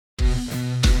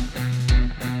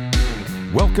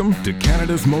Welcome to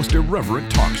Canada's most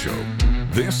irreverent talk show.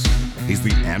 This is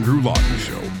The Andrew Lawton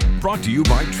Show, brought to you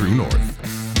by True North.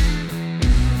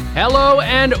 Hello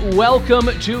and welcome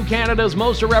to Canada's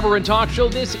most irreverent talk show.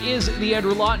 This is The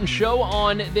Andrew Lawton Show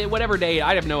on whatever day.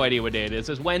 I have no idea what day it is.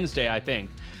 It's Wednesday, I think.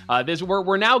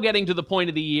 We're now getting to the point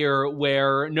of the year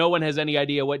where no one has any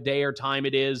idea what day or time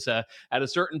it is. At a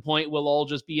certain point, we'll all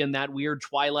just be in that weird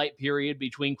twilight period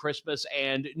between Christmas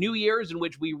and New Year's, in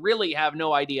which we really have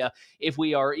no idea if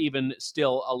we are even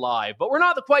still alive. But we're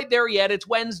not quite there yet. It's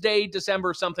Wednesday,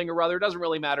 December something or other. It doesn't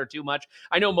really matter too much.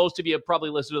 I know most of you have probably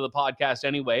listened to the podcast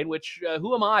anyway, in which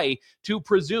who am I to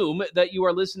presume that you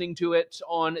are listening to it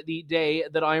on the day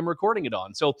that I am recording it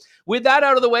on? So with that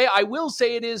out of the way, I will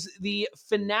say it is the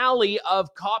finale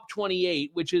of COP28,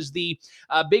 which is the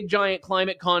big giant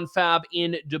climate confab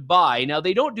in Dubai. Now,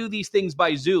 they don't do these things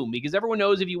by Zoom because everyone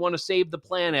knows if you want to save the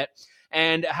planet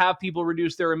and have people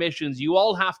reduce their emissions, you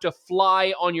all have to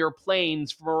fly on your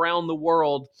planes from around the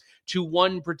world to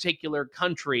one particular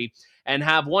country and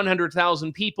have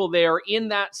 100,000 people there in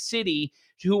that city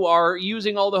who are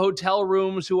using all the hotel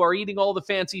rooms, who are eating all the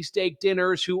fancy steak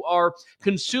dinners, who are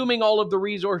consuming all of the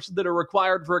resources that are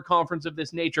required for a conference of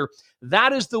this nature.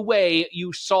 That is the way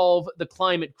you solve the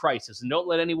climate crisis, and don't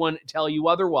let anyone tell you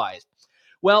otherwise.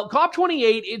 Well,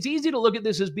 COP28, it's easy to look at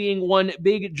this as being one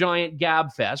big giant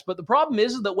gab fest, but the problem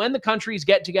is that when the countries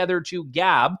get together to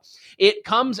gab, it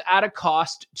comes at a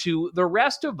cost to the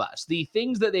rest of us. The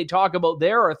things that they talk about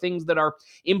there are things that are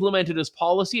implemented as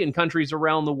policy in countries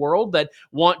around the world that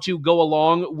want to go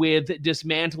along with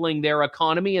dismantling their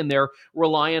economy and their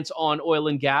reliance on oil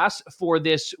and gas for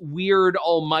this weird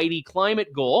almighty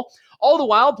climate goal. All the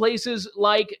while, places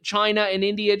like China and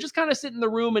India just kind of sit in the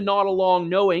room and nod along,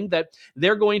 knowing that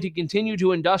they're going to continue to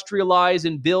industrialize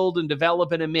and build and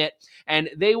develop and emit, and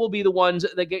they will be the ones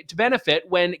that get to benefit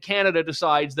when Canada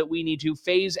decides that we need to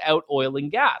phase out oil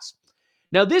and gas.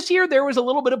 Now, this year, there was a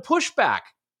little bit of pushback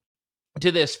to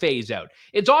this phase out.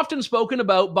 It's often spoken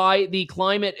about by the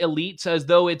climate elites as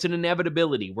though it's an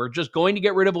inevitability. We're just going to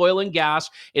get rid of oil and gas.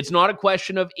 It's not a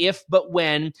question of if, but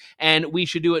when, and we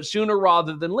should do it sooner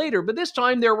rather than later. But this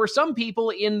time there were some people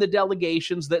in the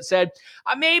delegations that said,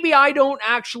 maybe I don't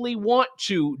actually want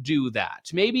to do that.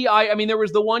 Maybe I mean, there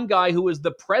was the one guy who was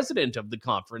the president of the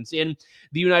conference in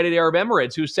the United Arab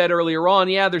Emirates who said earlier on,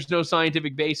 yeah, there's no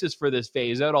scientific basis for this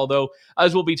phase out, although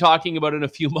as we'll be talking about in a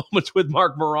few moments with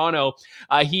Mark Morano,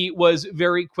 he was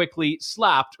very quickly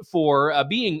slapped for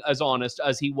being as honest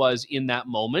as he was in that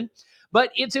moment.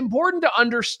 But it's important to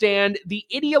understand the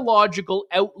ideological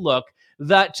outlook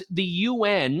that the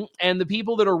UN and the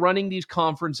people that are running these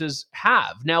conferences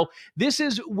have. Now, this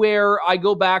is where I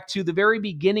go back to the very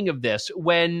beginning of this,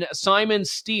 when Simon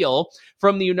Steele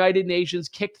from the United Nations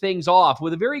kicked things off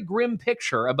with a very grim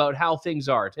picture about how things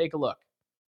are. Take a look.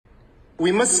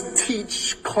 We must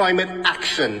teach climate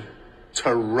action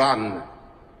to run.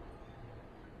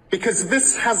 Because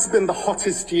this has been the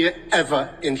hottest year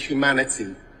ever in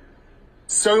humanity.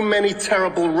 So many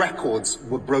terrible records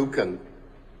were broken.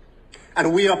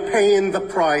 And we are paying the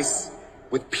price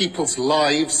with people's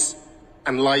lives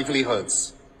and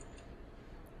livelihoods.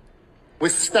 We're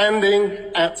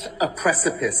standing at a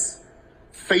precipice,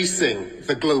 facing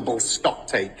the global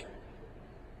stocktake.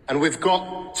 And we've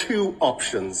got two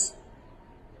options.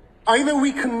 Either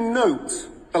we can note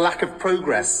the lack of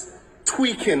progress,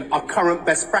 tweaking our current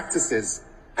best practices,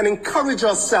 and encourage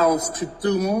ourselves to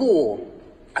do more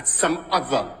at some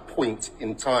other point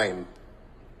in time.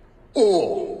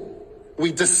 Or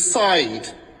we decide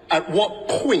at what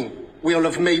point we'll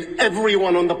have made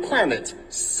everyone on the planet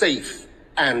safe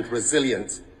and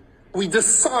resilient. We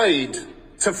decide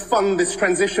to fund this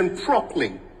transition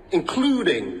properly,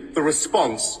 including the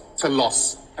response to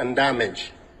loss and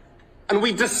damage. And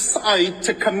we decide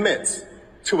to commit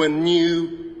to a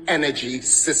new energy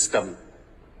system.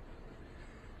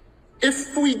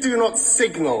 If we do not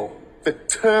signal the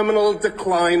terminal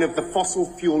decline of the fossil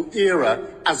fuel era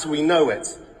as we know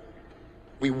it,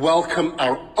 we welcome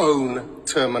our own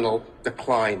terminal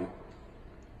decline.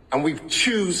 And we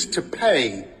choose to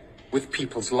pay with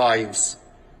people's lives.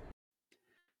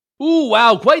 Ooh,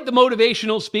 wow, quite the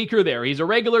motivational speaker there. He's a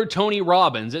regular Tony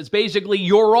Robbins. It's basically,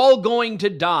 you're all going to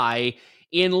die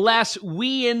unless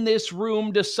we in this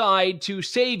room decide to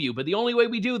save you. But the only way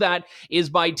we do that is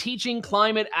by teaching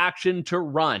climate action to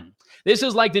run. This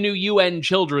is like the new UN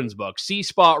children's book, See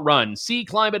Spot Run, See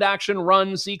Climate Action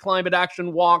Run, See Climate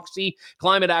Action Walk, See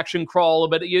Climate Action Crawl.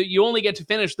 But you only get to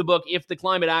finish the book if the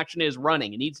climate action is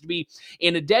running. It needs to be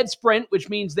in a dead sprint, which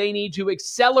means they need to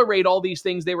accelerate all these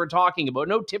things they were talking about.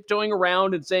 No tiptoeing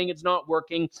around and saying it's not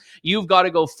working. You've got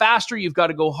to go faster. You've got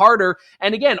to go harder.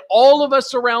 And again, all of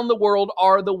us around the world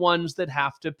are the ones that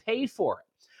have to pay for it.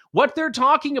 What they're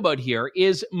talking about here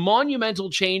is monumental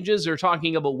changes. They're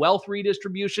talking about wealth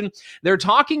redistribution. They're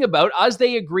talking about, as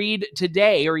they agreed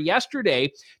today or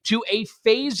yesterday, to a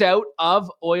phase out of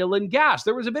oil and gas.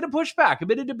 There was a bit of pushback, a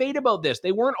bit of debate about this.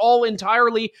 They weren't all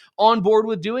entirely on board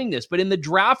with doing this, but in the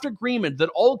draft agreement that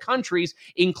all countries,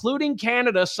 including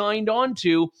Canada, signed on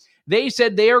to, they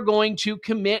said they are going to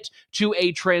commit to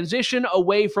a transition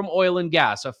away from oil and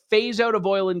gas, a phase out of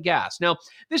oil and gas. Now,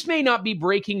 this may not be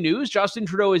breaking news. Justin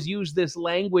Trudeau has used this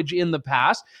language in the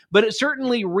past, but it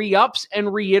certainly re-ups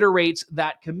and reiterates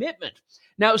that commitment.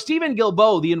 Now, Stephen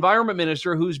Guilbeault, the environment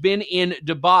minister who's been in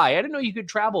Dubai, I didn't know you could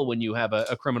travel when you have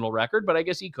a criminal record, but I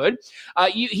guess he could.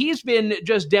 He's been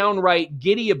just downright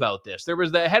giddy about this. There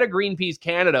was the head of Greenpeace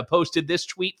Canada posted this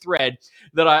tweet thread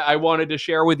that I wanted to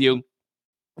share with you.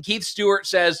 Keith Stewart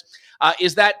says,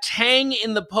 is that tang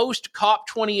in the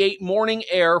post-COP28 morning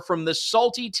air from the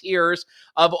salty tears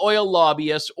of oil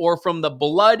lobbyists or from the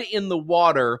blood in the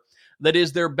water that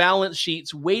is their balance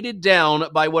sheets weighted down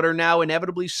by what are now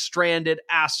inevitably stranded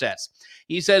assets?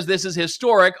 He says this is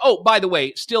historic. Oh, by the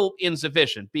way, still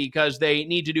insufficient because they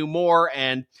need to do more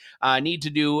and need to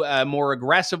do more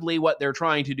aggressively what they're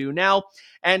trying to do now.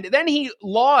 And then he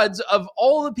lauds, of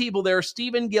all the people there,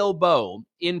 Stephen Guilbeault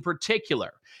in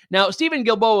particular. Now, Stephen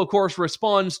Guilbeault, of course,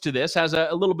 responds to this, has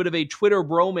a little bit of a Twitter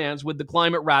bromance with the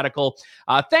climate radical.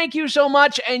 Thank you so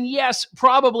much. And yes,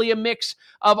 probably a mix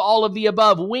of all of the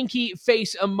above. Winky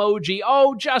face emoji.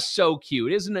 Oh, just so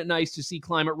cute. Isn't it nice to see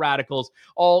climate radicals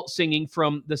all singing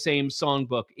from the same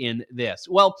songbook in this?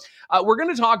 Well, we're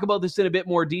going to talk about this in a bit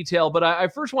more detail, but I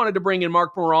first wanted to bring in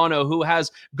Mark Morano, who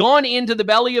has gone into the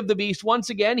belly of the beast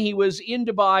once again. He was in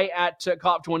Dubai at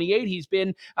COP28. He's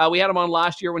been, we had him on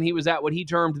last year when he was at what he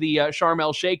termed the Sharm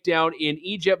el Shakedown in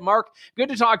Egypt. Mark, good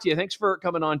to talk to you. Thanks for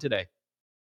coming on today.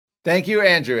 Thank you,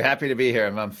 Andrew. Happy to be here.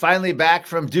 I'm finally back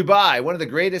from Dubai, one of the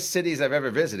greatest cities I've ever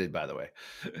visited, by the way.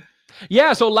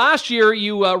 Yeah, so last year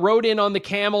you rode in on the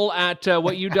camel at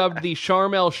what you dubbed the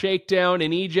Sharm el Shakedown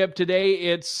in Egypt. Today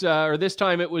it's, or this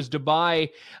time it was Dubai.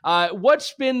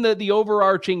 What's been the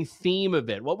overarching theme of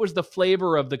it? What was the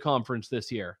flavor of the conference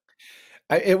this year?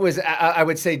 It was, I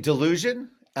would say, delusion,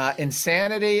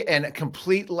 insanity, and a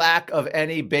complete lack of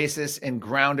any basis in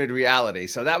grounded reality.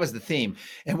 So that was the theme.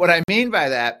 And what I mean by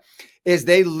that is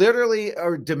they literally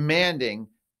are demanding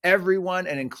everyone,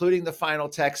 and including the final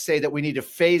text, say that we need to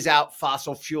phase out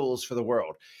fossil fuels for the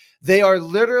world. They are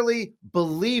literally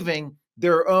believing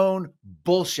their own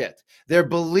bullshit. They're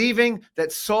believing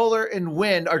that solar and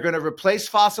wind are going to replace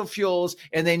fossil fuels,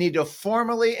 and they need to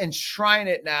formally enshrine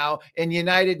it now in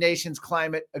United Nations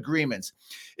climate agreements.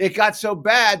 It got so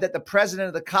bad that the president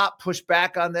of the COP pushed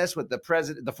back on this with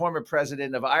the former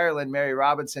president of Ireland, Mary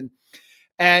Robinson.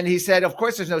 And he said, of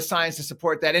course, there's no science to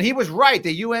support that. And he was right.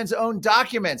 The UN's own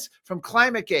documents from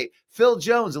ClimateGate, Phil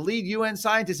Jones, a lead UN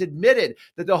scientist, admitted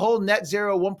that the whole net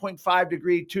zero 1.5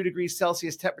 degree, 2 degrees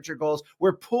Celsius temperature goals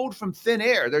were pulled from thin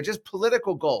air. They're just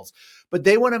political goals. But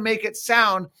they want to make it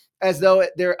sound as though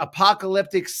they're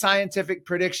apocalyptic scientific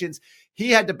predictions.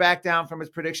 He had to back down from his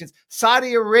predictions.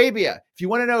 Saudi Arabia, if you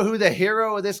want to know who the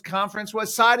hero of this conference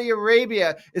was, Saudi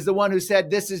Arabia is the one who said,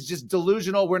 this is just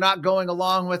delusional. We're not going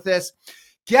along with this.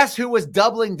 Guess who was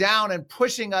doubling down and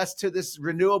pushing us to this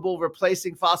renewable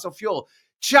replacing fossil fuel?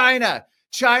 China.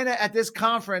 China at this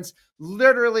conference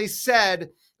literally said,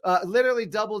 literally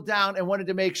doubled down and wanted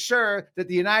to make sure that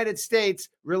the United States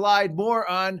relied more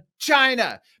on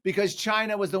China because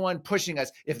China was the one pushing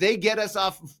us. If they get us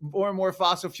off more and more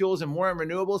fossil fuels and more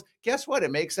renewables, guess what? It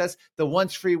makes us, the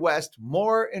once free West,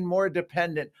 more and more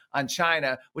dependent on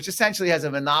China, which essentially has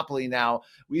a monopoly now,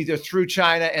 either through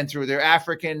China and through their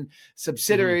African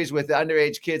subsidiaries with the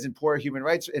underage kids and poor human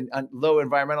rights and low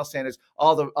environmental standards,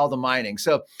 all the mining.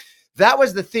 So that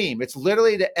was the theme. It's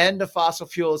literally to end the fossil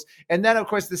fuels. And then, of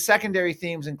course, the secondary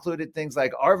themes included things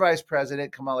like our vice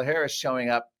president, Kamala Harris, showing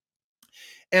up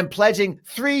and pledging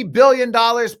 $3 billion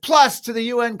plus to the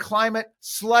UN Climate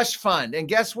Slush Fund. And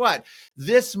guess what?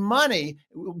 This money,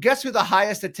 guess who the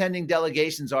highest attending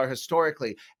delegations are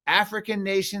historically? African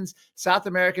nations, South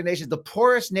American nations, the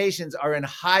poorest nations are in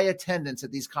high attendance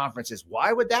at these conferences.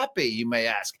 Why would that be, you may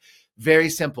ask? Very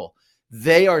simple.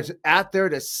 They are out there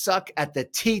to suck at the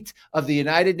teat of the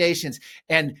United Nations.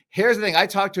 And here's the thing. I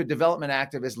talked to a development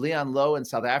activist, Leon Lowe, in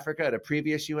South Africa at a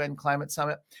previous UN climate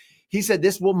summit. He said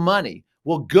this money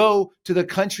will go to the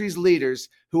country's leaders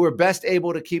who are best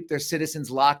able to keep their citizens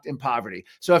locked in poverty.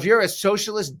 So if you're a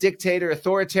socialist dictator,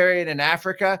 authoritarian in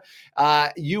Africa,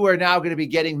 you are now going to be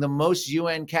getting the most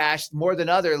UN cash, more than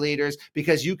other leaders,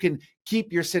 because you can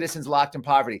keep your citizens locked in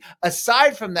poverty.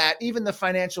 Aside from that, even the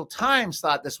Financial Times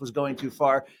thought this was going too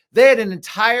far. They had an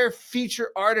entire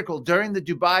feature article during the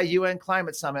Dubai UN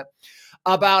Climate Summit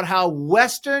about how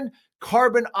Western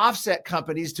carbon offset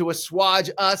companies to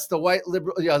assuage us, the white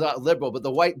liberal, not liberal, but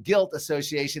the white guilt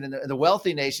association and the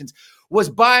wealthy nations, was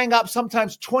buying up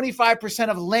sometimes 25%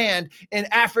 of land in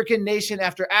African nation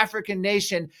after African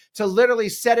nation to literally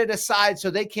set it aside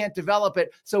so they can't develop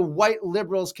it, so white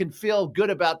liberals can feel good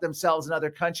about themselves in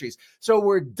other countries. So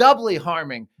we're doubly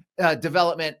harming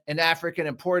development in African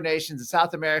and poor nations in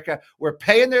South America. We're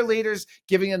paying their leaders,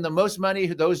 giving them the most money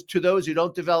to those who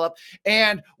don't develop,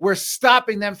 and we're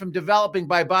stopping them from developing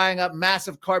by buying up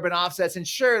massive carbon offsets. And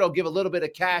sure, it'll give a little bit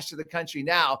of cash to the country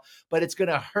now, but it's going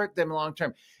to hurt them long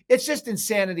term. It's just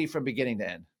insanity from beginning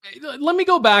to end. Let me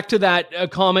go back to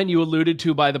that comment you alluded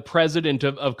to by the president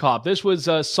of COP. This was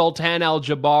Sultan Al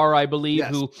Jaber, I believe,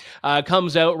 Yes. who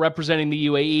comes out representing the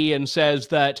UAE and says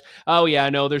that, oh, yeah,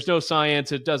 no, there's no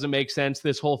science. It doesn't make sense,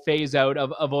 this whole phase out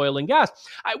of oil and gas,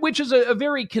 which is a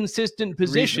very consistent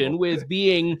position with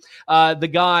being the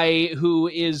guy who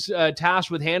is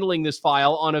tasked with handling this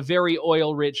file on a very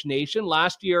oil-rich nation.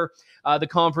 Last year, the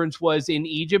conference was in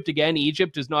Egypt. Again,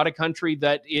 Egypt is not a country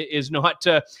that is not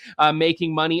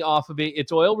making money off of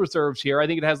its oil reserves here. I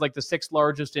think it has like the 6th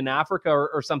largest in Africa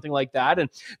or something like that, and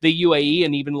the UAE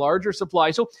an even larger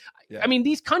supply. So, yeah. I mean,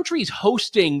 these countries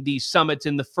hosting these summits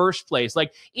in the first place,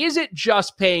 like, is it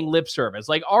just paying lip service?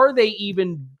 Like, are they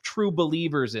even true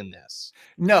believers in this?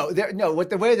 No. What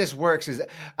the way this works is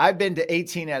I've been to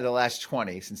 18 out of the last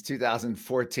 20 since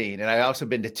 2014, and I've also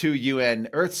been to 2 UN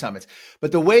Earth summits.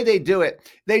 But the way they do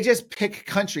it, they just pick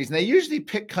countries, and they usually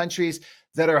pick countries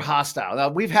that are hostile. Now,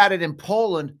 we've had it in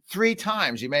Poland 3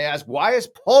 times. You may ask, why is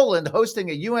Poland hosting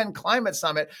a UN climate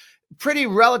summit pretty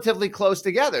relatively close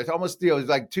together? It's almost,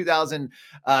 like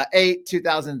 2008,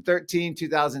 2013,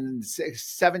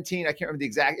 2017. I can't remember the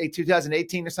exact,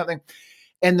 2018 or something.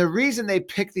 And the reason they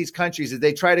pick these countries is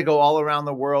they try to go all around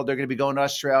the world. They're going to be going to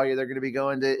Australia. They're going to be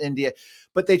going to India.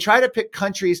 But they try to pick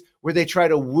countries where they try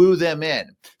to woo them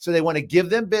in. So they want to give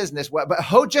them business.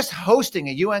 But just hosting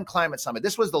a UN climate summit,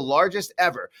 this was the largest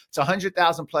ever. It's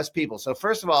 100,000 plus people. So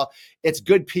first of all, it's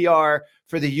good PR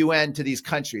for the UN to these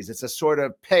countries. It's a sort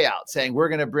of payout saying we're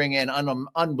going to bring in an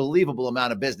unbelievable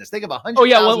amount of business. Think of 100,000. Oh,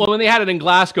 yeah. Well, when they had it in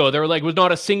Glasgow, there was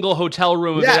not a single hotel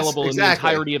room available in the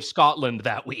entirety of Scotland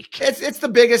that week. It's the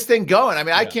biggest thing going. I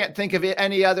mean, I can't think of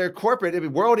any other corporate,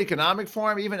 World Economic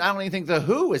Forum, even, I don't even think the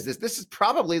WHO is this. This is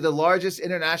probably the largest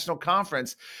international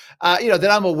conference, that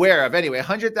I'm aware of. Anyway,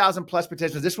 100,000 plus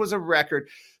participants. This was a record.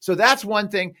 So that's one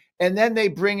thing. And then they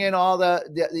bring in all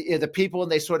the people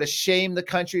and they sort of shame the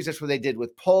countries. That's what they did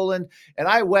with Poland. And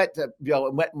I went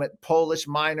with Polish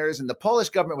miners, and the Polish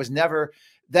government was never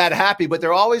that happy, but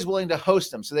they're always willing to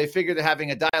host them. So they figured they're having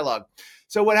a dialogue.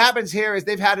 So what happens here is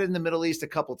they've had it in the Middle East a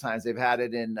couple times. They've had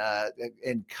it in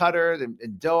Qatar,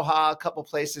 in Doha, a couple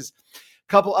places, a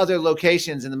couple other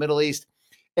locations in the Middle East.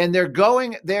 And they're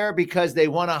going there because they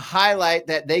want to highlight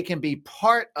that they can be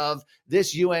part of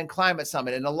this UN climate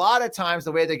summit. And a lot of times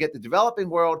the way they get the developing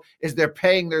world is they're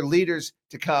paying their leaders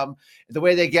to come. The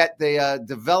way they get the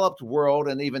developed world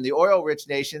and even the oil-rich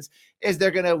nations is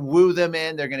they're going to woo them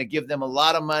in. They're going to give them a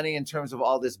lot of money in terms of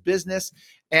all this business,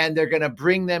 and they're going to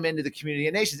bring them into the community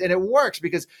of nations. And it works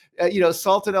because,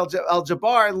 Sultan Al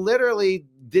Jaber literally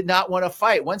did not want to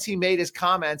fight. Once he made his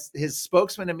comments, his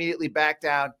spokesman immediately backed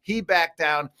down. He backed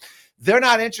down. They're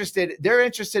not interested. They're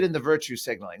interested in the virtue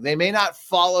signaling. They may not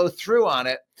follow through on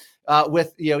it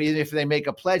even if they make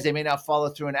a pledge, they may not follow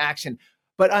through in action.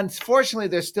 But unfortunately,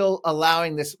 they're still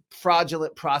allowing this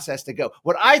fraudulent process to go.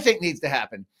 What I think needs to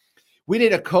happen, we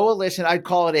need a coalition. I'd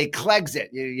call it a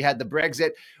Clegxit. You had the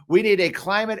Brexit. We need a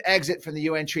climate exit from the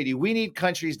UN treaty. We need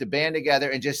countries to band together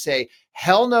and just say,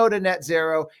 hell no to net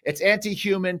zero. It's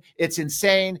anti-human. It's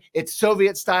insane. It's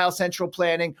Soviet-style central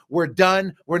planning. We're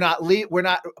done. We're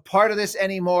not part of this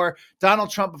anymore. Donald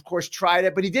Trump, of course, tried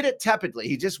it, but he did it tepidly.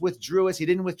 He just withdrew us. He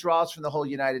didn't withdraw us from the whole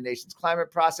United Nations climate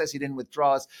process. He didn't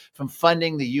withdraw us from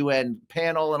funding the UN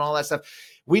panel and all that stuff.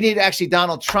 We need actually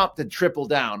Donald Trump to triple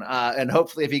down. And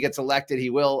hopefully if he gets elected, he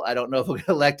will. I don't know if he'll get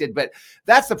elected, but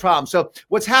that's the problem. So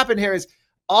what's happened here is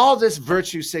all this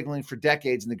virtue signaling for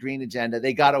decades in the green agenda,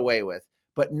 they got away with.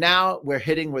 But now we're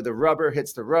hitting where the rubber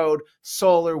hits the road.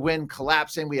 Solar, wind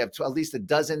collapsing. We have at least a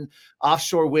dozen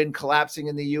offshore wind collapsing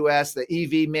in the US. The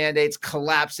EV mandates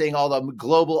collapsing. All the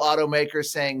global automakers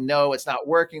saying, no, it's not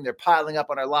working. They're piling up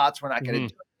on our lots. We're not going to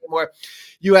do it anymore.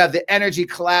 You have the energy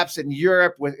collapse in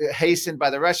Europe, hastened by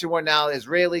the Russian war, now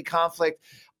Israeli conflict.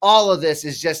 All of this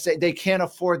is just they can't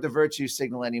afford the virtue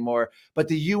signal anymore. But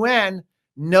the UN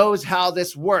knows how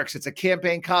this works. It's a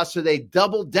campaign cost. So they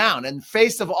doubled down. In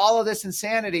face of all of this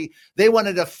insanity, they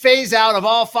wanted to phase out of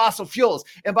all fossil fuels.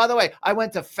 And by the way, I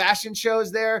went to fashion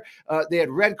shows there. They had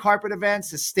red carpet events,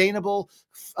 sustainable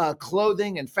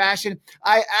clothing and fashion.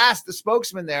 I asked the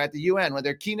spokesman there at the UN, with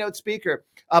their keynote speaker,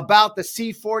 about the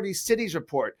C40 Cities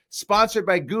Report, sponsored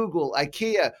by Google,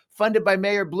 IKEA, funded by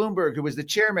Mayor Bloomberg, who was the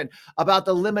chairman, about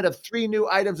the limit of 3 new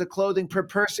items of clothing per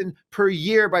person per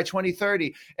year by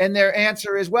 2030. And their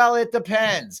answer is, well, it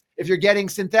depends. If you're getting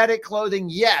synthetic clothing,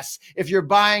 yes. If you're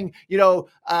buying,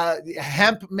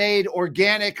 hemp-made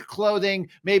organic clothing,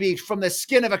 maybe from the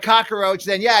skin of a cockroach,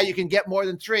 then yeah, you can get more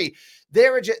than 3.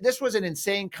 This was an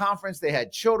insane conference. They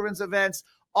had children's events,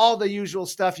 all the usual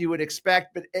stuff you would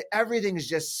expect, but everything is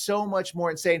just so much more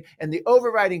insane. And the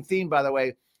overriding theme, by the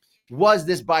way, was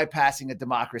this bypassing a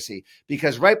democracy,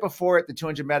 because right before it, the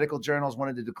 200 medical journals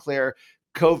wanted to declare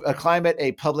climate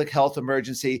a public health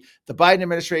emergency. The Biden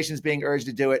administration is being urged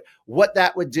to do it. What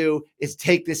that would do is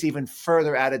take this even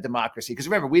further out of democracy. Because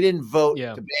remember, we didn't vote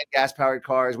to ban gas-powered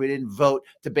cars. We didn't vote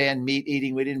to ban meat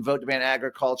eating. We didn't vote to ban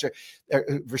agriculture,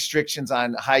 restrictions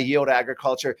on high-yield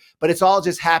agriculture. But it's all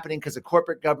just happening because of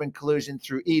corporate government collusion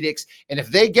through edicts. And if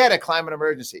they get a climate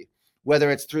emergency,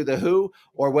 whether it's through the WHO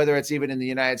or whether it's even in the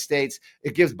United States,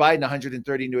 it gives Biden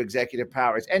 130 new executive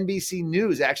powers. NBC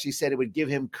News actually said it would give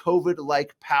him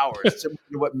COVID-like powers, similar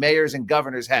to what mayors and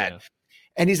governors had. Yeah.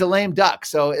 And he's a lame duck.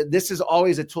 So this is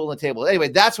always a tool on the table. Anyway,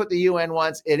 that's what the UN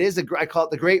wants. It is, I call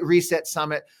it the Great Reset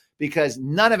Summit, because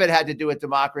none of it had to do with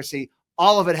democracy.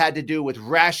 All of it had to do with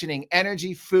rationing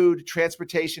energy, food,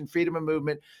 transportation, freedom of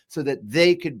movement, so that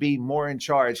they could be more in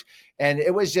charge. And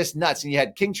it was just nuts. And you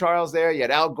had King Charles there, you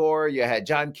had Al Gore, you had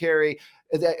John Kerry.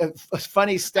 A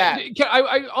funny stat.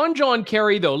 On John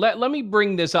Kerry, though, let me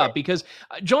bring this up, because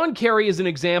John Kerry is an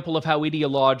example of how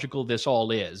ideological this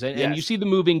all is. And you see the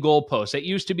moving goalposts. It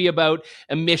used to be about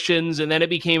emissions, and then it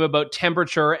became about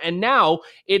temperature, and now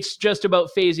it's just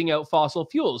about phasing out fossil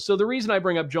fuels. So the reason I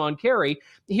bring up John Kerry,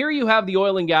 here you have the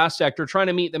oil and gas sector trying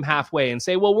to meet them halfway and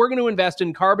say, well, we're going to invest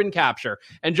in carbon capture.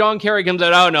 And John Kerry comes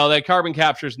out, oh, no, that carbon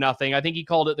capture is nothing. I think he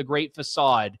called it the Great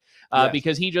Facade.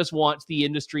 Because he just wants the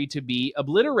industry to be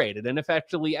obliterated and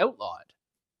effectively outlawed.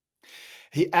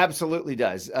 He absolutely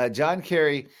does. John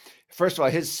Kerry, first of all,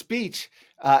 his speech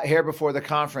here before the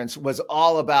conference was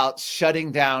all about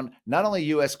shutting down not only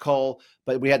U.S. coal,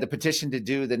 but we had the petition to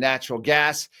do the natural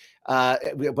gas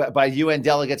by UN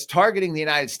delegates targeting the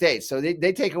United States. So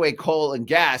they take away coal and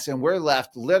gas, and we're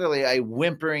left literally a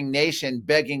whimpering nation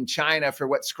begging China for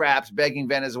what scraps, begging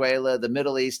Venezuela, the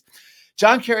Middle East.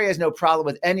 John Kerry has no problem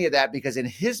with any of that, because in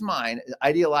his mind,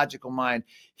 ideological mind,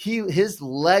 his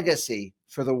legacy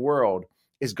for the world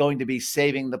is going to be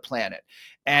saving the planet.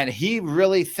 And he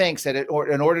really thinks that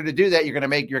in order to do that, you're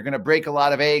going to break a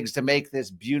lot of eggs to make this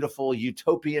beautiful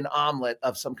utopian omelet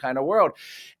of some kind of world.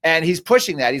 And he's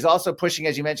pushing that. He's also pushing,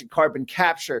 as you mentioned, carbon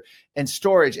capture and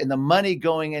storage, and the money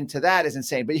going into that is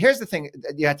insane. But here's the thing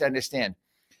that you have to understand.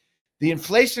 The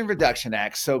Inflation Reduction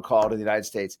Act, so-called in the United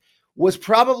States, was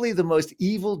probably the most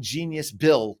evil genius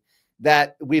bill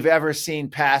that we've ever seen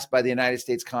passed by the United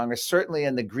States Congress, certainly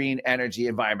in the green energy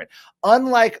environment.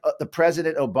 Unlike the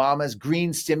President Obama's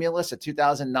green stimulus of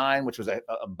 2009, which was a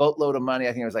boatload of money,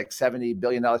 I think it was like $70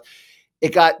 billion,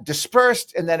 it got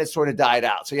dispersed and then it sort of died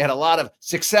out. So you had a lot of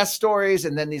success stories,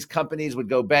 and then these companies would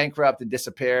go bankrupt and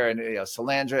disappear, and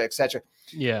Solandra, et cetera.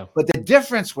 Yeah. But the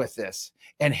difference with this,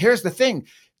 and here's the thing,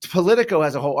 Politico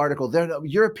has a whole article.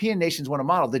 European nations want to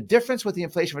model. The difference with the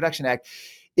Inflation Reduction Act,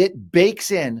 it bakes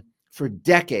in for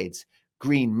decades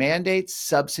green mandates,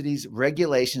 subsidies,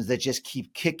 regulations that just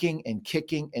keep kicking and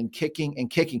kicking and kicking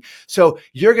and kicking. So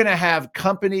you're going to have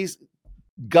companies,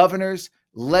 governors,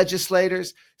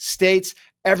 legislators, states,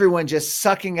 everyone just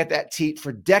sucking at that teat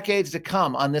for decades to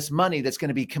come on this money that's going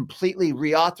to be completely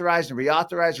reauthorized and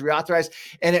reauthorized.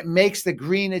 And it makes the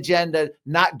green agenda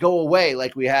not go away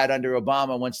like we had under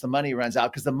Obama once the money runs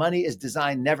out, because the money is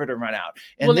designed never to run out.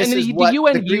 And the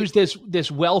UN views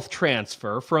this wealth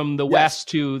transfer from the West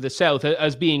to the South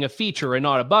as being a feature and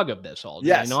not a bug of this all, do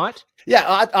they not?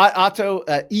 Yeah, Otto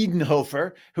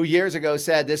Edenhofer, who years ago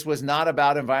said this was not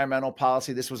about environmental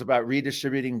policy. This was about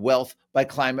redistributing wealth by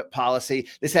climate policy.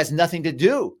 This has nothing to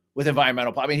do with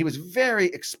environmental. I mean, he was very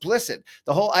explicit.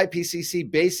 The whole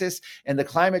IPCC basis and the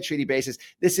climate treaty basis,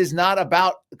 this is not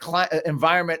about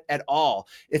environment at all.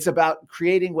 It's about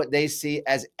creating what they see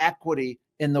as equity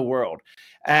in the world.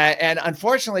 And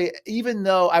unfortunately, even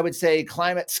though I would say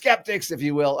climate skeptics, if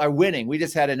you will, are winning, we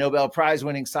just had a Nobel Prize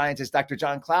winning scientist, Dr.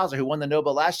 John Clauser, who won the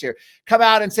Nobel last year, come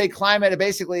out and say climate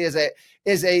basically is a,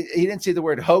 he didn't say the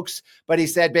word hoax, but he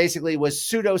said basically was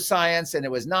pseudoscience and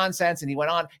it was nonsense. And he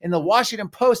went on, and the Washington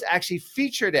Post actually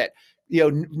featured it.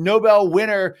 Nobel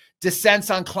winner dissents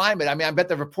on climate. I mean, I bet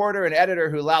the reporter and editor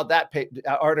who allowed that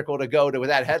article to go to with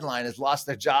that headline has lost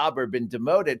their job or been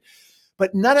demoted.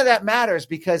 But none of that matters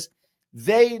because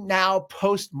they now,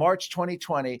 post March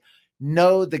 2020,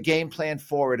 know the game plan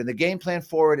forward. And the game plan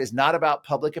forward is not about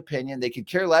public opinion. They could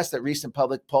care less that recent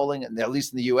public polling, and at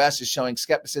least in the US, is showing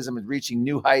skepticism and reaching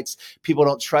new heights. People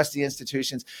don't trust the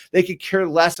institutions. They could care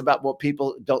less about what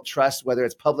people don't trust, whether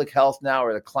it's public health now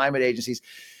or the climate agencies,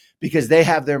 because they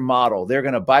have their model. They're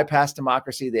going to bypass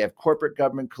democracy. They have corporate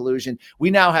government collusion. We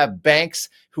now have banks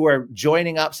who are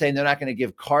joining up saying they're not going to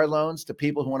give car loans to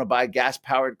people who want to buy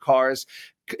gas-powered cars,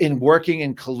 in working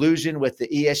in collusion with the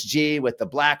ESG, with the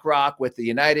BlackRock, with the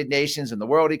United Nations and the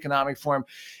World Economic Forum.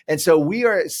 And so we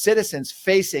are citizens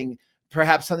facing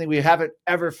perhaps something we haven't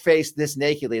ever faced this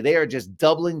nakedly. They are just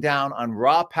doubling down on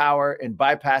raw power and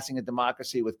bypassing a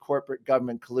democracy with corporate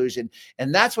government collusion.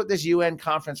 And that's what this UN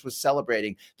conference was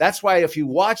celebrating. That's why if you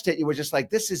watched it, you were just like,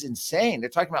 this is insane. They're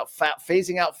talking about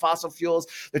phasing out fossil fuels.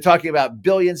 They're talking about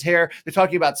billions here. They're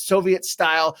talking about Soviet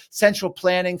style central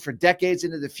planning for decades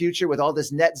into the future with all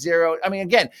this net zero. I mean,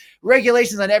 again,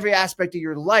 regulations on every aspect of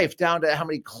your life, down to how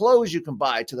many clothes you can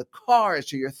buy, to the cars,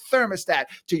 to your thermostat,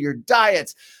 to your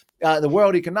diets. The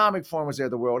World Economic Forum was there.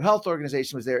 The World Health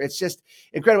Organization was there. It's just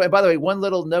incredible. And by the way, one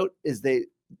little note is the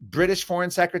British Foreign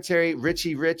Secretary,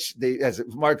 Richie Rich, as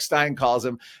Mark Stein calls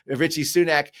him, Richie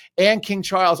Sunak, and King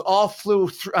Charles all flew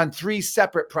on 3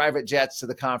 separate private jets to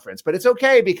the conference. But it's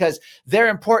okay because they're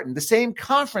important. The same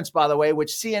conference, by the way,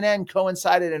 which CNN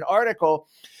coincided an article,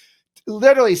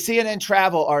 literally CNN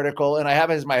travel article, and I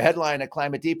have it as my headline at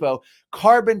Climate Depot,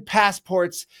 carbon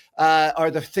passports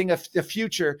are the thing of the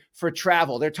future for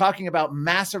travel. They're talking about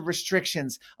massive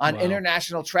restrictions on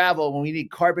international travel when we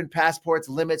need carbon passports,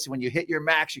 limits. When you hit your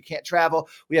max, you can't travel.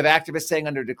 We have activists saying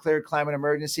under declared climate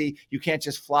emergency, you can't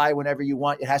just fly whenever you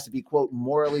want. It has to be, quote,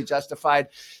 morally justified.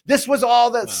 This was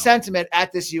all the sentiment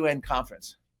at this UN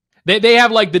conference. They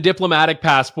have like the diplomatic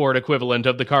passport equivalent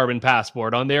of the carbon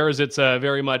passport. On theirs, it's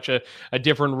very much a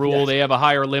different rule. Yes. They have a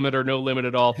higher limit or no limit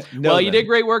at all. You did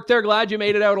great work there. Glad you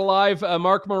made it out alive.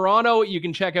 Mark Morano, you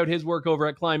can check out his work over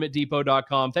at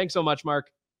climatedepot.com. Thanks so much, Mark.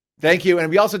 Thank you. And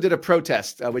we also did a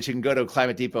protest, which you can go to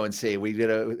Climate Depot and see. We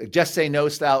did a just say no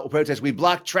style protest. We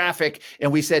blocked traffic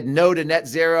and we said no to net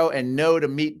zero and no to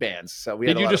meat bans. So we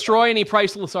did you destroy any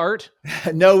priceless art?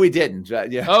 No, we didn't.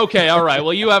 Yeah. Okay. All right.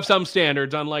 Well, you have some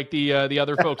standards, unlike the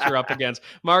other folks you're up against.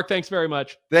 Mark, thanks very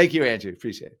much. Thank you, Andrew.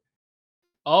 Appreciate it.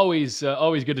 Always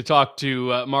good to talk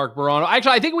to Mark Morano.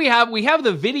 Actually, I think we have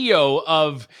the video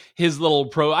of his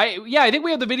little I think we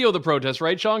have the video of the protest,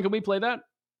 right, Sean? Can we play that?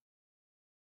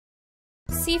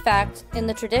 CFACT, in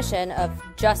the tradition of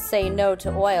just say no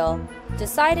to oil,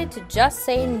 decided to just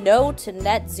say no to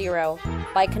net zero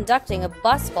by conducting a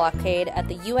bus blockade at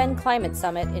the UN Climate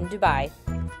Summit in Dubai.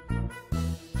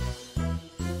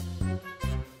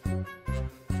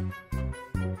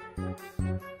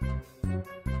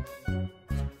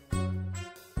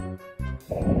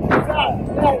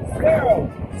 Net zero,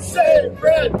 save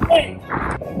red meat.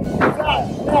 Net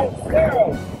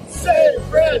zero,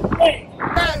 save red meat.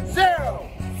 Net zero,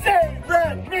 save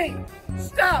red meat.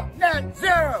 Stop net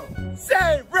zero,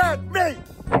 save red meat.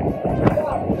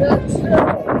 Stop net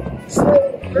zero,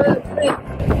 save red meat.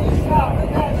 Stop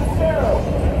net zero,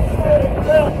 save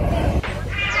red meat.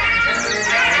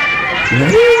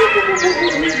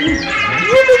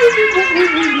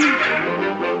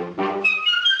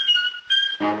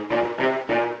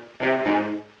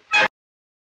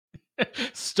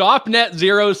 Stop net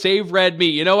zero, save red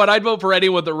meat. You know what? I'd vote for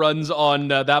anyone that runs on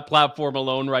that platform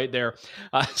alone right there.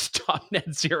 Stop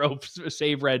net zero,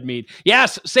 save red meat.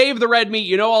 Yes, save the red meat.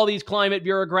 You know, all these climate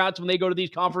bureaucrats, when they go to these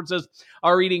conferences,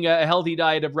 are eating a healthy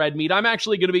diet of red meat. I'm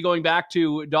actually going to be going back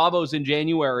to Davos in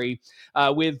January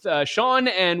with Sean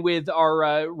and with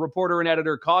our reporter and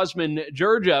editor, Cosmin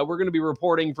Georgia. We're going to be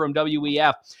reporting from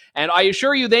WEF. And I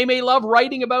assure you, they may love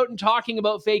writing about and talking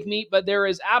about fake meat, but there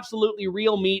is absolutely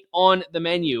real meat on the menu.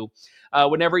 menu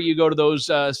whenever you go to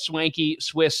those swanky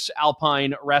Swiss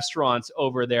Alpine restaurants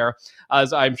over there,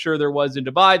 as I'm sure there was in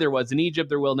Dubai, there was in Egypt,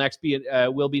 there will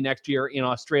be next year in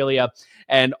Australia,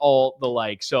 and all the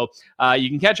like. So you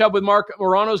can catch up with Mark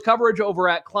Morano's coverage over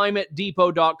at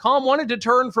climatedepot.com. Wanted to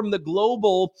turn from the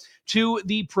global to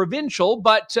the provincial,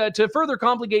 but to further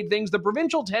complicate things, the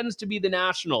provincial tends to be the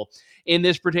national in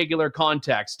this particular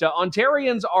context.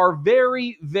 Ontarians are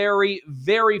very, very,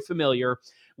 very familiar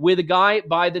with a guy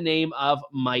by the name of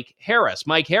Mike Harris.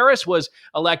 Mike Harris was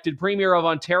elected Premier of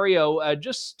Ontario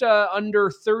just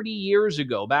under 30 years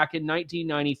ago, back in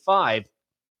 1995.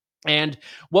 And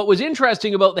what was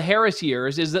interesting about the Harris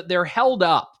years is that they're held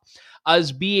up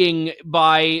as being,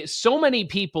 by so many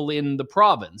people in the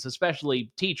province,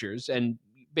 especially teachers and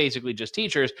basically just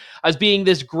teachers, as being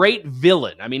this great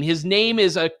villain. I mean, his name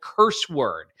is a curse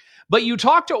word. But you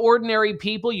talk to ordinary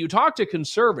people, you talk to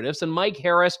conservatives, and Mike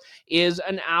Harris is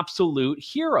an absolute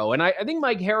hero. And I think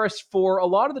Mike Harris, for a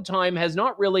lot of the time, has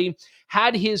not really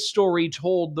had his story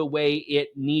told the way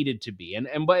it needed to be.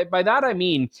 And by that, I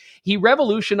mean, he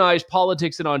revolutionized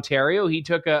politics in Ontario. He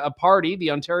took a party,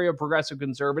 the Ontario Progressive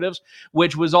Conservatives,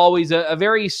 which was always a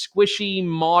very squishy,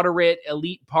 moderate,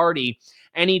 elite party,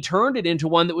 and he turned it into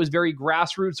one that was very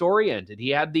grassroots oriented. He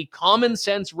had the common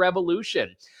sense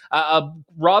revolution, a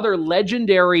rather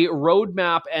legendary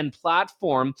roadmap and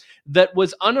platform that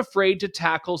was unafraid to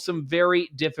tackle some very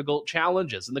difficult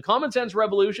challenges. And the Common Sense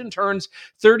Revolution turns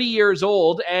 30 years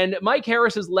old, and Mike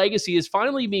Harris's legacy is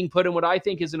finally being put in what I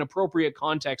think is an appropriate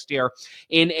context here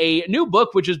in a new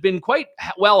book, which has been quite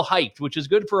well hyped, which is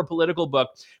good for a political book,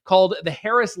 called The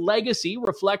Harris Legacy: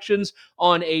 Reflections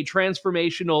on a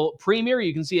Transformational Premier.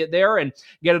 You can see it there and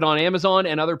get it on Amazon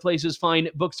and other places fine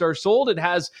books are sold. It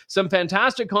has some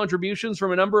fantastic contributions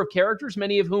from a number of characters,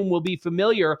 many of whom will be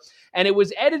familiar. And it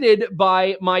was edited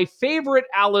by my favorite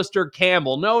Alistair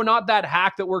Campbell. No, not that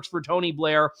hack that works for Tony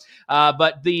Blair,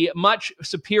 but the much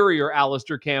superior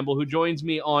Alistair Campbell, who joins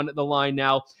me on the line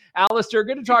now. Alistair,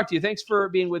 good to talk to you. Thanks for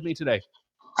being with me today.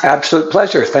 Absolute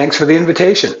pleasure. Thanks for the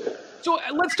invitation. So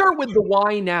let's start with the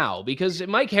why now, because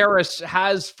Mike Harris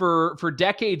has for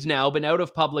decades now been out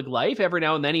of public life. Every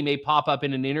now and then he may pop up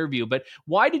in an interview, but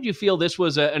why did you feel this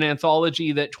was an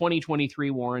anthology that 2023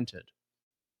 warranted?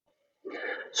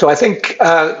 So I think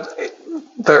the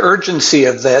urgency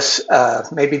of this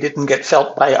maybe didn't get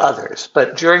felt by others,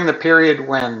 but during the period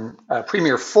when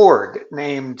Premier Ford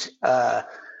named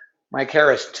Mike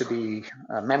Harris to be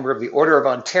a member of the Order of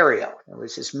Ontario, it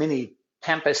was this mini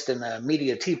tempest in the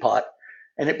media teapot,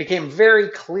 and it became very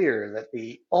clear that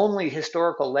the only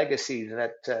historical legacy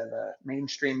that the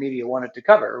mainstream media wanted to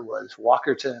cover was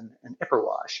Walkerton and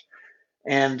Ipperwash.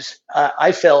 And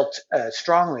I felt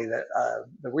strongly that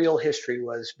the real history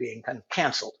was being kind of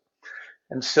canceled.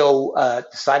 And so at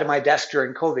the side of my desk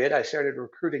during COVID, I started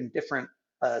recruiting different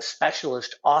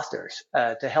specialist authors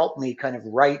to help me kind of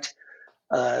write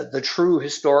the true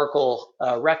historical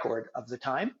record of the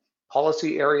time,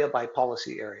 policy area by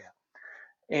policy area.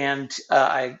 And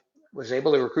I was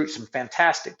able to recruit some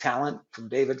fantastic talent, from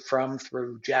David Frum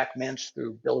through Jack Minch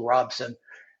through Bill Robson.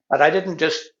 But I didn't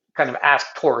just kind of ask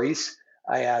Tories.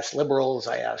 I asked Liberals,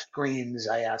 I asked Greens,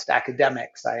 I asked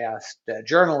academics, I asked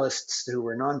journalists who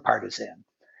were nonpartisan.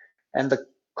 And the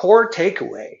core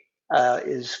takeaway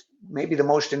is maybe the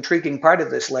most intriguing part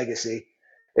of this legacy.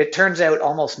 It turns out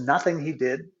almost nothing he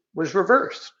did was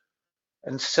reversed.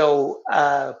 And so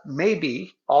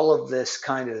maybe all of this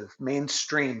kind of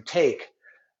mainstream take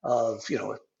of,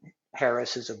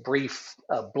 Harris is a brief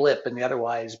blip in the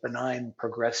otherwise benign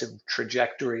progressive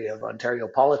trajectory of Ontario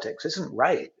politics isn't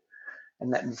right.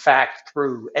 And that in fact,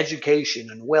 through education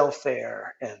and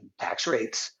welfare and tax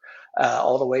rates,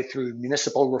 all the way through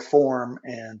municipal reform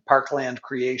and parkland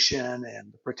creation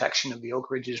and the protection of the Oak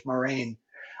Ridges moraine,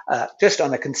 just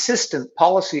on a consistent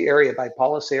policy area by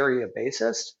policy area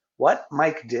basis, what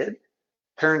Mike did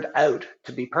turned out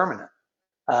to be permanent.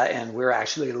 And we're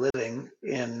actually living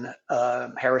in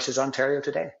Harris's Ontario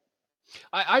today.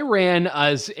 I ran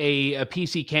as a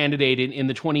PC candidate in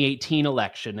the 2018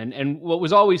 election. And what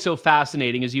was always so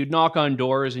fascinating is you'd knock on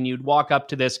doors and you'd walk up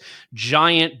to this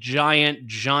giant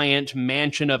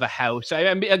mansion of a house.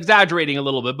 I'm exaggerating a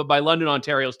little bit, but by London,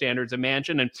 Ontario standards, a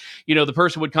mansion. And, the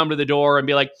person would come to the door and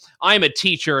be like, I'm a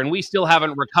teacher and we still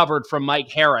haven't recovered from Mike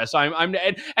Harris.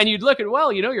 And you'd look at,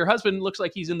 well, your husband looks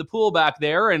like he's in the pool back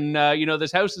there. And,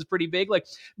 this house is pretty big.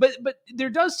 But there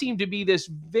does seem to be this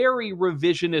very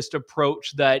revisionist approach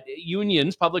that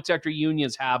unions, public sector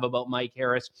unions, have about Mike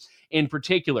Harris in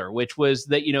particular, which was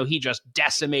that, he just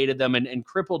decimated them and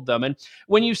crippled them. And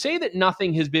when you say that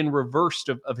nothing has been reversed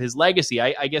of his legacy,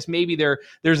 I guess maybe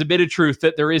there's a bit of truth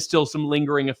that there is still some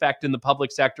lingering effect in the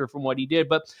public sector from what he did.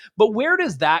 But where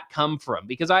does that come from?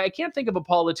 Because I can't think of a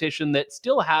politician that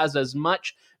still has as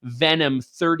much venom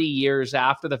 30 years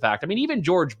after the fact. I mean, even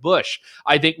George Bush,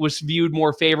 I think, was viewed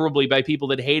more favorably by people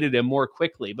that hated him more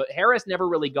quickly, but Harris never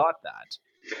really got that.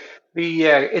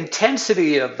 The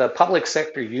intensity of the public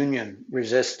sector union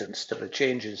resistance to the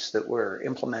changes that were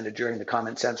implemented during the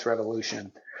Common Sense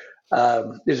Revolution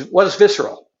was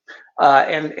visceral.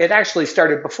 And it actually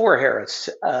started before Harris.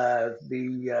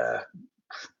 The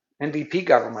NDP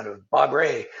government of Bob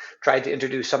Rae tried to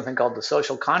introduce something called the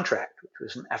social contract, which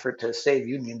was an effort to save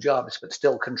union jobs but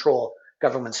still control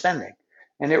government spending.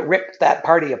 And it ripped that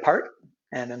party apart.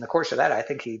 And in the course of that, I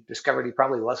think he discovered he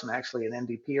probably wasn't actually an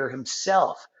NDPer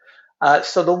himself.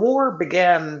 So the war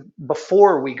began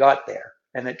before we got there,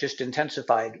 and it just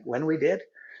intensified when we did.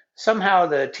 Somehow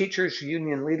the teachers'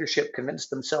 union leadership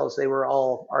convinced themselves they were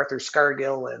all Arthur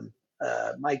Scargill and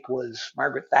Mike was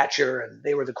Margaret Thatcher, and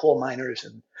they were the coal miners,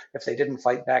 and if they didn't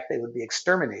fight back, they would be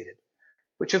exterminated,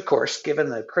 which, of course, given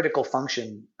the critical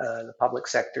function the public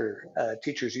sector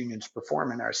teachers' unions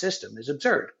perform in our system, is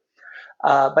absurd.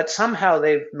 But somehow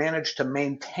they've managed to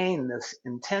maintain this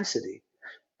intensity.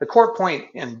 The core point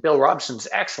in Bill Robson's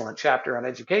excellent chapter on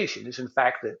education is, in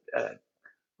fact, that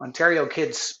Ontario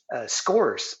kids'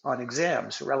 scores on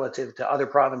exams relative to other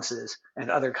provinces and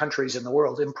other countries in the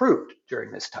world improved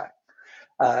during this time.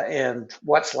 And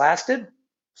what's lasted?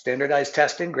 Standardized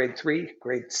testing, grade 3,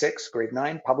 grade 6, grade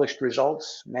 9, published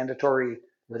results, mandatory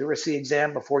literacy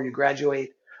exam before you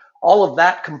graduate. All of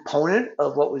that component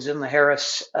of what was in the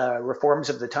Harris reforms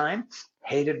of the time,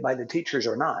 hated by the teachers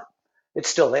or not, it's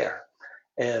still there.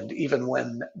 And even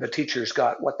when the teachers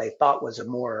got what they thought was a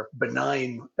more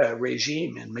benign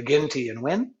regime in McGuinty and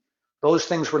Wynne, those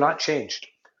things were not changed.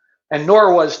 And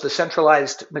nor was the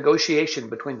centralized negotiation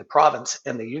between the province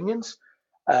and the unions,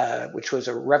 which was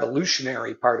a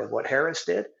revolutionary part of what Harris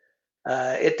did.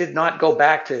 It did not go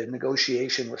back to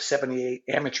negotiation with 78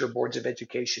 amateur boards of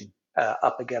education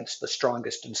up against the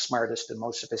strongest and smartest and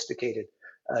most sophisticated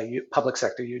public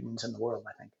sector unions in the world,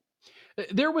 I think.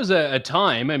 There was a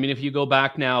time, I mean, if you go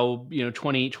back now,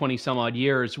 20 some odd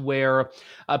years, where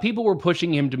people were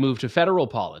pushing him to move to federal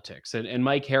politics. And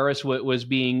Mike Harris was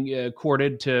being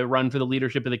courted to run for the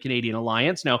leadership of the Canadian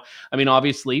Alliance. Now, I mean,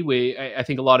 obviously, I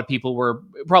think a lot of people were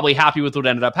probably happy with what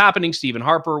ended up happening, Stephen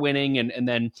Harper winning and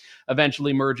then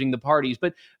eventually merging the parties.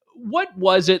 But what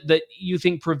was it that you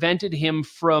think prevented him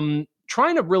from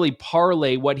trying to really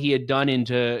parlay what he had done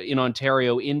in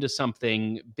Ontario into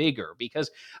something bigger?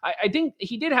 Because I think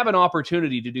he did have an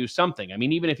opportunity to do something. I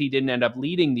mean, even if he didn't end up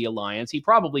leading the alliance, he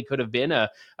probably could have been a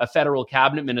federal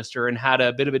cabinet minister and had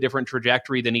a bit of a different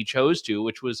trajectory than he chose to,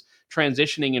 which was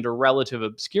transitioning into relative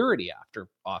obscurity after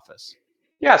office.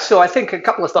 Yeah, so I think a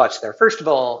couple of thoughts there. First of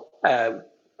all,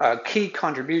 a key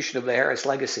contribution of the Harris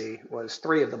legacy was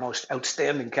three of the most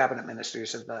outstanding cabinet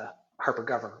ministers of the Harper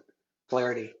government: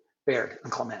 Flaherty, Baird,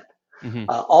 and Clement,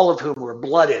 all of whom were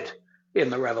blooded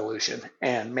in the revolution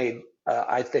and made,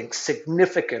 I think,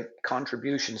 significant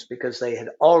contributions because they had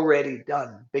already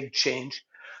done big change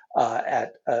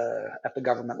at the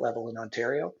government level in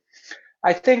Ontario.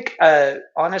 I think,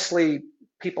 honestly,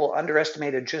 people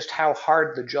underestimated just how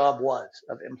hard the job was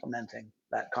of implementing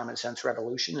that common sense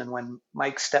revolution. And when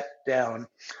Mike stepped down,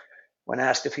 when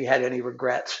asked if he had any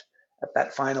regrets at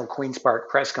that final Queen's Park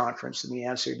press conference, and he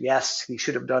answered yes, he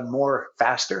should have done more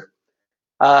faster.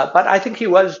 But I think he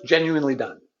was genuinely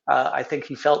done. I think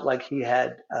he felt like he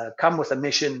had come with a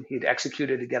mission. He'd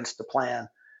executed against the plan.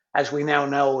 As we now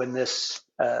know in this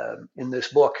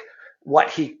book, what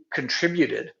he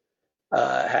contributed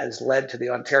has led to the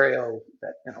Ontario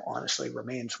that honestly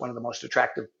remains one of the most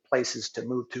attractive places to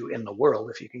move to in the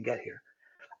world if you can get here.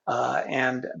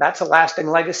 And that's a lasting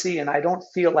legacy. And I don't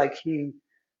feel like he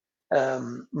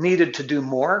needed to do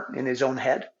more in his own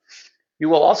head. You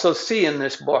will also see in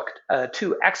this book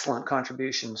two excellent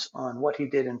contributions on what he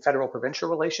did in federal-provincial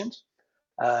relations,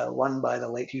 one by the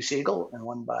late Hugh Segal and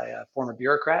one by a former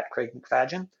bureaucrat, Craig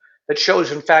McFadgen, that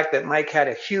shows, in fact, that Mike had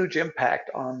a huge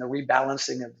impact on the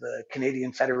rebalancing of the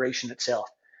Canadian Federation itself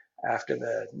after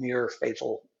the near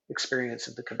fatal experience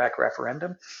of the Quebec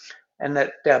referendum, and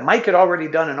that Mike had already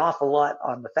done an awful lot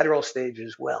on the federal stage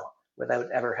as well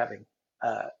without ever having,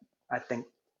 I think,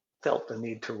 felt the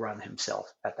need to run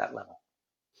himself at that level.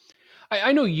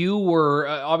 I know you were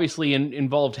obviously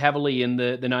involved heavily in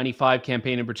the 95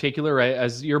 campaign in particular.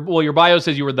 As your bio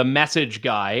says, you were the message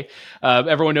guy.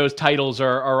 Everyone knows titles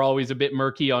are always a bit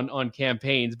murky on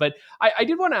campaigns. But I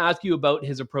did want to ask you about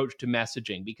his approach to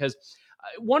messaging, because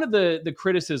one of the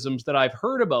criticisms that I've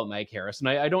heard about Mike Harris, and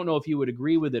I don't know if you would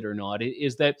agree with it or not,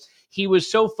 is that he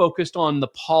was so focused on the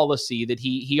policy that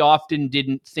he often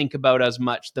didn't think about as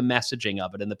much the messaging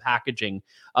of it and the packaging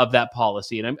of that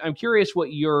policy. And I'm curious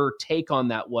what your take on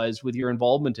that was with your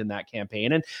involvement in that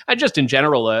campaign, and just in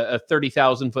general, a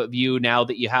 30,000 foot view now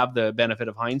that you have the benefit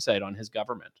of hindsight on his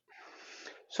government.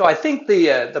 So I think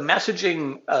the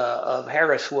messaging of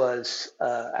Harris was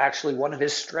actually one of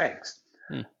his strengths.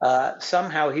 Hmm.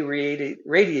 Somehow he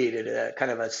radiated a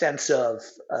kind of a sense of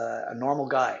a normal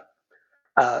guy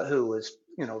who was,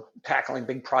 tackling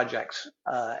big projects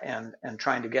and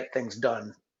trying to get things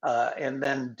done, and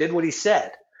then did what he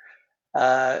said.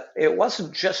 It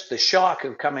wasn't just the shock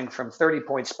of coming from 30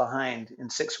 points behind in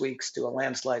 6 weeks to a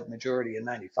landslide majority in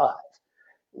 95.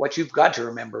 What you've got to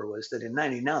remember was that in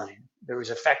 99, there was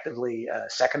effectively a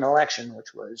second election,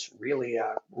 which was really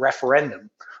a referendum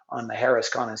on the Harris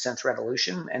Common Sense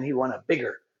Revolution, and he won a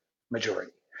bigger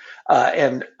majority.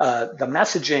 And the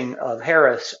messaging of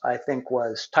Harris, I think,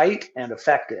 was tight and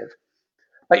effective.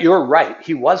 But you're right,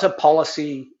 he was a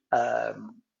policy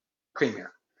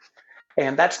premier.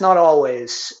 And that's not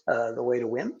always the way to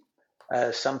win.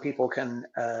 Some people can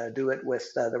do it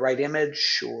with the right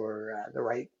image or the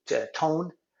right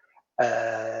tone.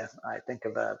 I think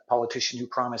of a politician who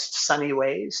promised sunny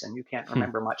ways, and you can't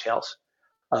remember much else.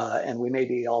 And we may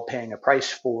be all paying a price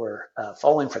for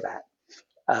falling for that.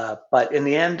 But in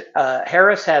the end,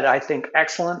 Harris had, I think,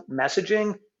 excellent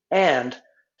messaging and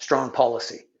strong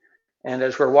policy. And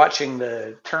as we're watching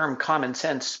the term common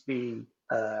sense be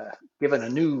given a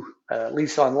new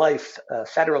lease on life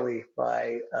federally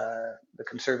by the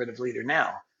conservative leader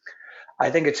now,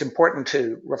 I think it's important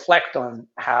to reflect on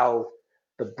how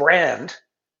the brand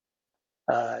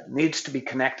needs to be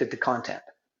connected to content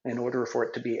in order for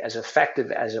it to be as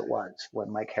effective as it was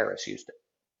when Mike Harris used it.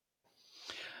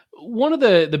 One of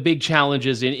the big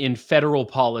challenges in federal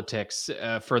politics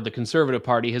for the Conservative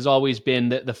Party has always been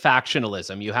the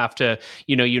factionalism. You have to,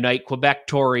 unite Quebec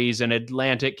Tories and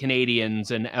Atlantic Canadians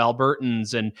and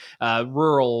Albertans and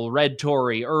rural, red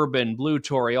Tory, urban, blue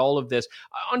Tory, all of this.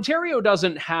 Ontario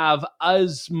doesn't have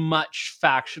as much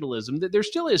factionalism. There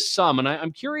still is some, and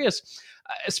I'm curious,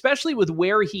 especially with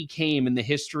where he came in the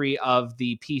history of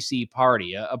the PC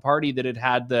party, a party that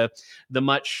had the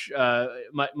much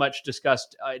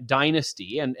discussed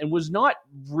dynasty and was not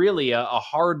really a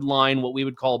hard line, what we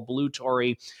would call blue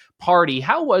Tory party.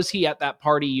 How was he at that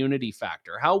party unity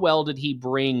factor? How well did he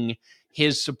bring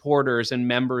his supporters and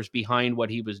members behind what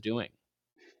he was doing?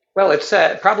 Well, it's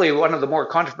probably one of the more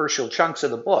controversial chunks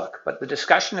of the book, but the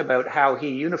discussion about how he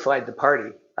unified the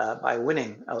party by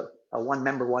winning a one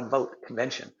member, one vote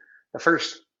convention, the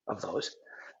first of those,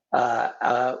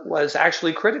 was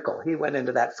actually critical. He went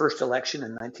into that first election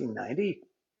in 1990,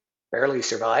 barely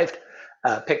survived,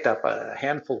 picked up a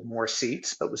handful more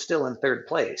seats, but was still in third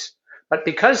place. But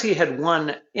because he had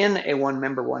won in a one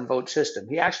member, one vote system,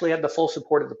 he actually had the full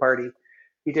support of the party.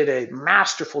 He did a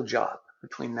masterful job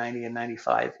between 90 and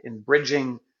 95 in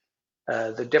bridging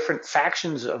the different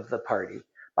factions of the party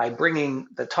by bringing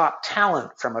the top talent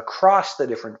from across the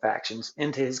different factions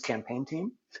into his campaign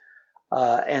team.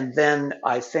 And then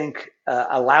I think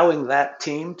allowing that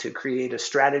team to create a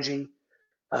strategy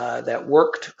that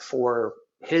worked for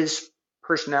his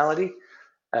personality,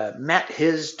 met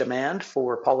his demand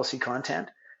for policy content,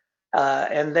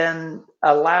 and then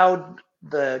allowed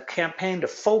the campaign to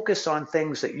focus on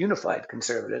things that unified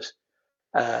conservatives,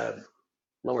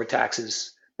 lower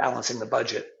taxes, balancing the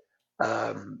budget,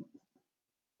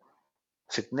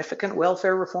 significant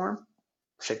welfare reform,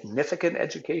 significant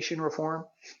education reform,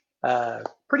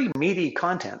 pretty meaty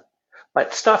content,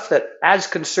 but stuff that as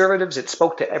conservatives, it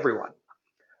spoke to everyone.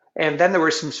 And then there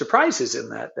were some surprises in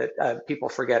that people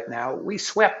forget now. We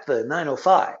swept the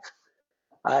 905.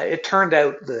 It turned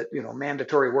out that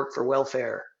mandatory work for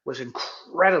welfare was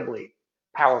incredibly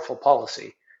powerful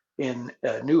policy in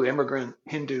new immigrant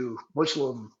Hindu,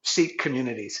 Muslim, Sikh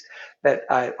communities that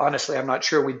I'm not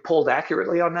sure we'd pulled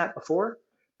accurately on that before,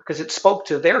 because it spoke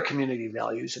to their community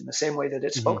values in the same way that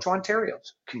it spoke to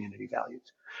Ontario's community values.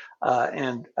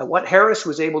 And what Harris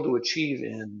was able to achieve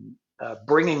in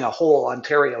bringing a whole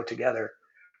Ontario together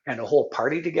and a whole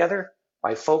party together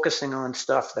by focusing on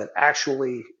stuff that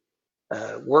actually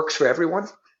works for everyone,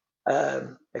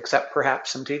 except perhaps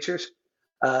some teachers,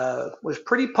 was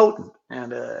pretty potent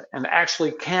and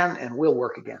actually can and will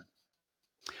work again.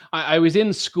 I was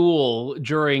in school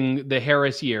during the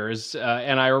Harris years,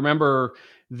 and I remember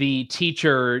the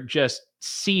teacher just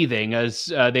seething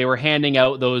as they were handing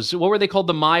out those, what were they called?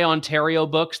 The My Ontario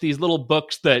books, these little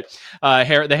books that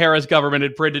the Harris government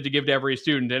had printed to give to every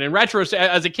student. And in retrospect,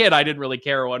 as a kid, I didn't really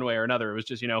care one way or another. It was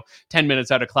just, 10 minutes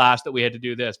out of class that we had to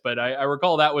do this. But I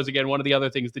recall that was, again, one of the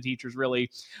other things the teachers really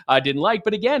didn't like.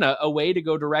 But again, a way to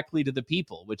go directly to the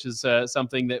people, which is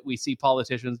something that we see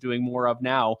politicians doing more of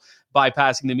now,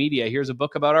 bypassing the media. Here's a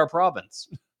book about our province.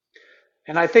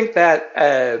 And I think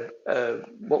that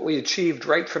what we achieved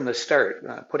right from the start,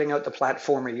 putting out the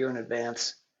platform a year in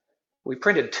advance, we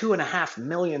printed 2.5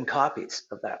 million copies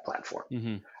of that platform.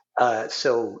 Mm-hmm.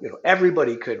 So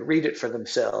everybody could read it for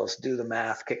themselves, do the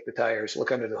math, kick the tires,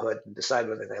 look under the hood, and decide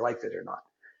whether they liked it or not.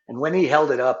 And when he held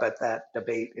it up at that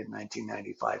debate in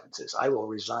 1995 and says, "I will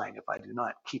resign if I do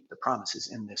not keep the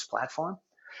promises in this platform,"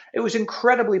 it was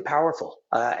incredibly powerful.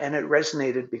 And it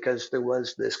resonated because there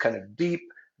was this kind of deep,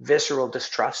 visceral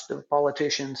distrust of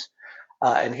politicians.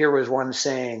 And here was one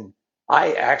saying,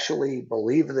 "I actually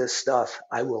believe this stuff.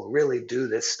 I will really do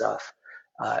this stuff.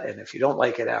 And if you don't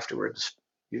like it afterwards,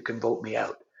 you can vote me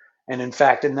out." And in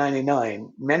fact, in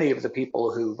 99, many of the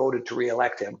people who voted to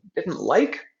reelect him didn't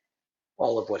like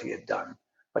all of what he had done,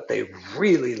 but they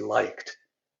really liked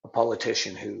a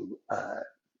politician who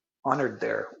honored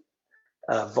their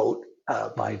vote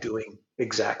by doing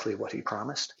exactly what he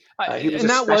promised. He was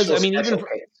and a that was, special, I mean, special even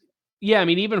case. yeah, I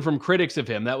mean, even from critics of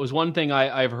him, that was one thing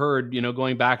I've heard,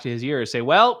 going back to his years, say,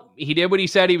 well, he did what he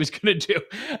said he was going to do.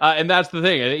 And that's the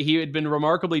thing. He had been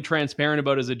remarkably transparent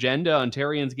about his agenda.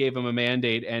 Ontarians gave him a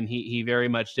mandate, and he very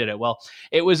much did it. Well,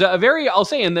 it was a very, I'll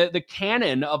say, in the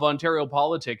canon of Ontario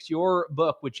politics, your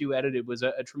book, which you edited, was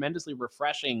a tremendously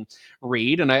refreshing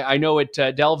read. And I know it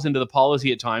delves into the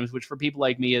policy at times, which for people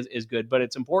like me is good, but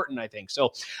it's important, I think.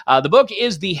 So the book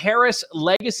is The Harris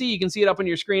Legacy. You can see it up on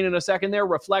your screen in a second there.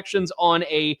 Reflections on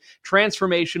a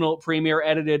Transformational Premier,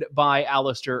 edited by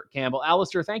Alistair Campbell.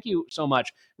 Alistair, thank you so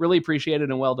much. Really appreciate it,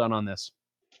 and well done on this.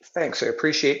 Thanks. I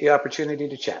appreciate the opportunity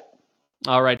to chat.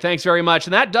 All right. Thanks very much.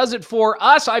 And that does it for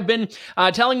us. I've been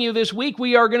telling you this week,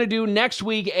 we are going to do next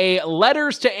week a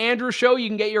Letters to Andrew show. You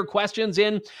can get your questions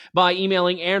in by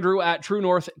emailing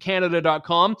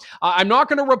andrew@truenorthcanada.com. I'm not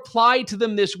going to reply to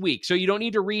them this week, so you don't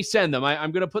need to resend them.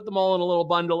 I'm going to put them all in a little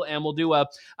bundle, and we'll do a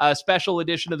special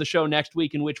edition of the show next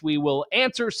week in which we will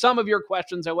answer some of your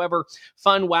questions, however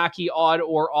fun, wacky, odd,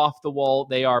 or off the wall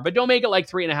they are. But don't make it like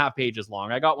 3.5 pages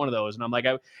long. I got one of those, and I'm like,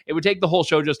 it would take the whole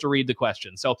show just to read the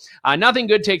questions. So nothing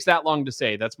good takes that long to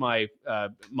say. That's my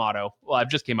motto. Well, I've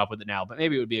just came up with it now, but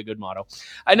maybe it would be a good motto.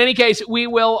 In any case, we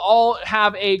will all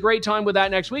have a great time with that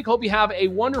next week. Hope you have a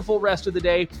wonderful rest of the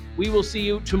day. We will see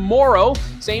you tomorrow,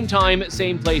 same time,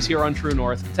 same place here on True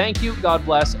North. Thank you, God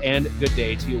bless, and good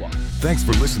day to you all. Thanks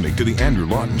for listening to The Andrew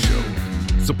Lawton Show.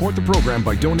 Support the program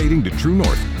by donating to True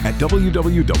North at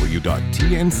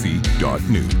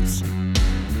www.tnc.news.